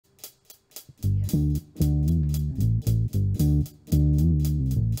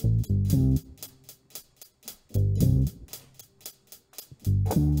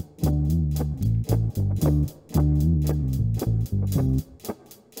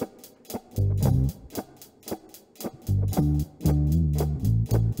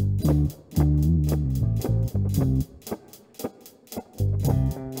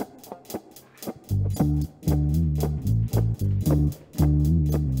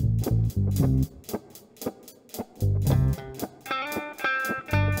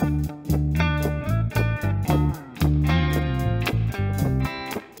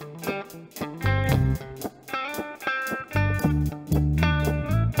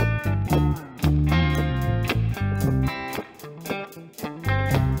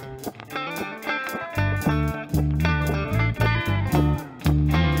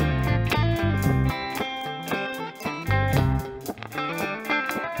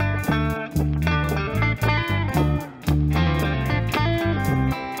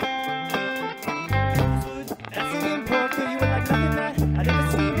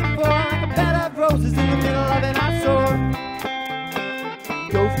roses in the middle of an eyesore.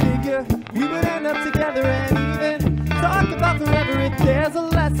 Go figure, we would end up together and even talk about forever. If there's a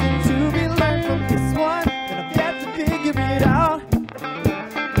lesson to be learned from this one, then I've yet to figure it out. We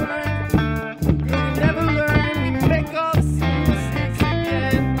never learn, we make all the same mistakes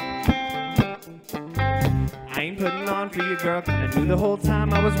again. I ain't putting on for you, girl, 'cause I knew the whole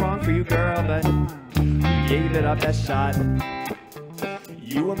time I was wrong for you, girl, but you gave it our best shot.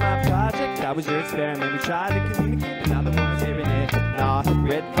 You were my project, I was your experiment. We tried to communicate, but now the woman's hearing it. Nah,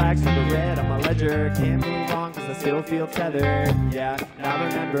 red flags for the red on my ledger. Can't move on, 'cause I still feel tethered. Yeah, now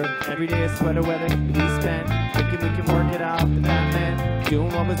remember, every day is sweater weather we spent thinking we can work it out, but that meant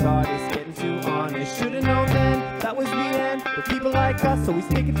doing what was hardest, getting too honest. Should've known then, that was the end. But people like us always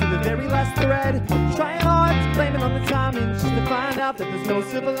sticking to the very last thread, trying hard to blame it on the timing, just to find out that there's no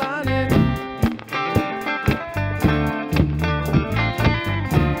silver lining.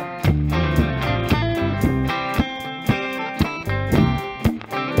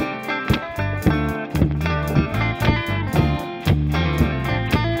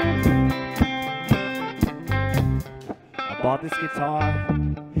 Bought this guitar,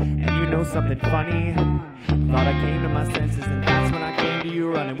 and you know something funny. Thought I came to my senses, and that's when I came to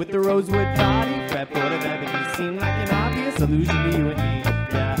you running with the rosewood body. Fretboard of ebony seemed like an obvious allusion to you and me.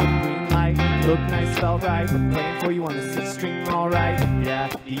 Yeah, green light, looked nice, felt right. Playing for you on the 6th string, alright. Yeah,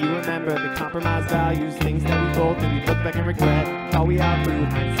 do you remember the compromised values, things that we both did? We look back and regret all we outgrew.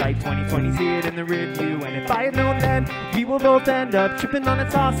 Hindsight 2020, see it in the rear view. And if I had known then, we will both end up tripping on a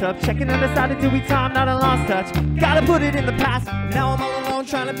toss-up, checking undecided till we time, not a lost touch. Gotta put it in the past. Now I'm all alone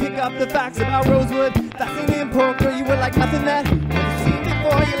trying to pick up the facts about Rosewood. That's an import, girl, you were like nothing that I've never seen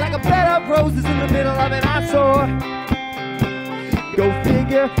before. You're like a bed of roses in the middle of an eyesore. Go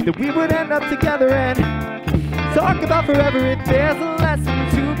figure that we would end up together and talk about forever. If there's a lesson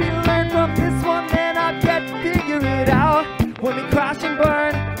to be learned from this one, then I've yet to figure it out. When we crash and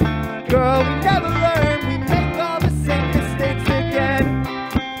burn, girl, we never learn. We make all the same mistakes again.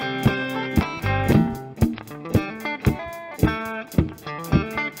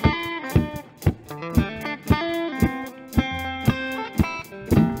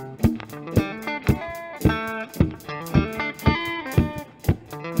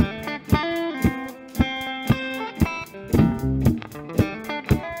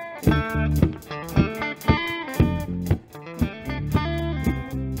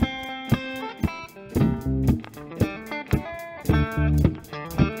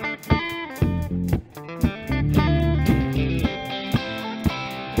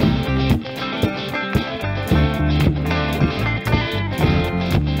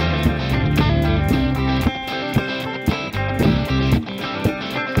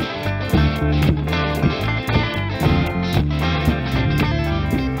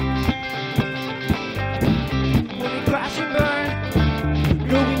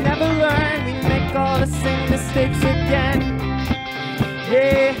 Mistakes again.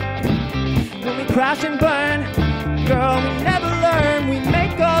 Yeah, when we crash and burn, girl, we never learn. We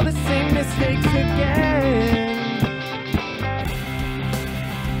make all the same mistakes again.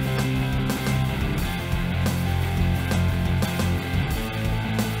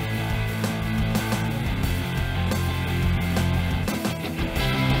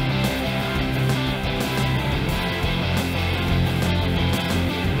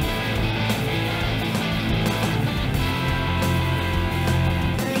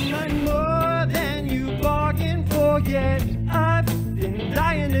 Yet I've been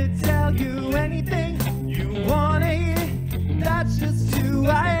dying to tell you anything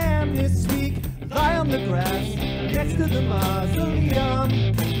next to the mausoleum.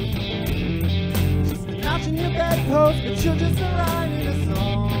 She's been notching your bedpost, but she'll just align in a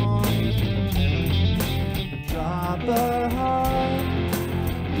song. Drop her heart,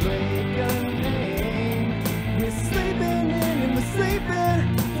 break her name. We're sleeping in and we're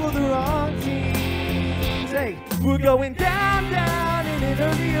sleeping for the wrong teams. Hey, we're going down, down in an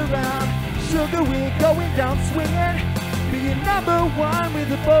earlier round. Sugar, we're going down swinging. Being number one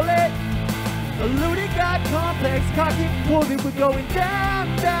with a bullet. A loaded got complex, cocky, pulled it. We're going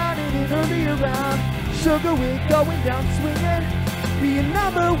down, down in an earlier round. Sugar, we're going down swinging. Being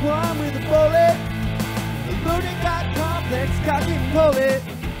number one with a bullet. A loaded got complex, cocky, pull it.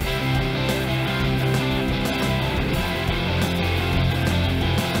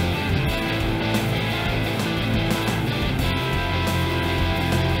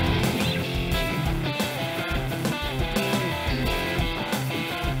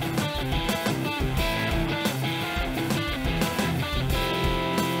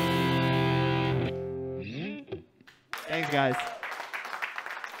 Thanks, guys.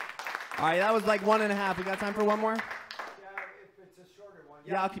 All right, that was like 1.5. We got time for one more? Yeah, if it's a shorter one.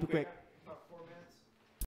 Yeah, I'll keep it quick.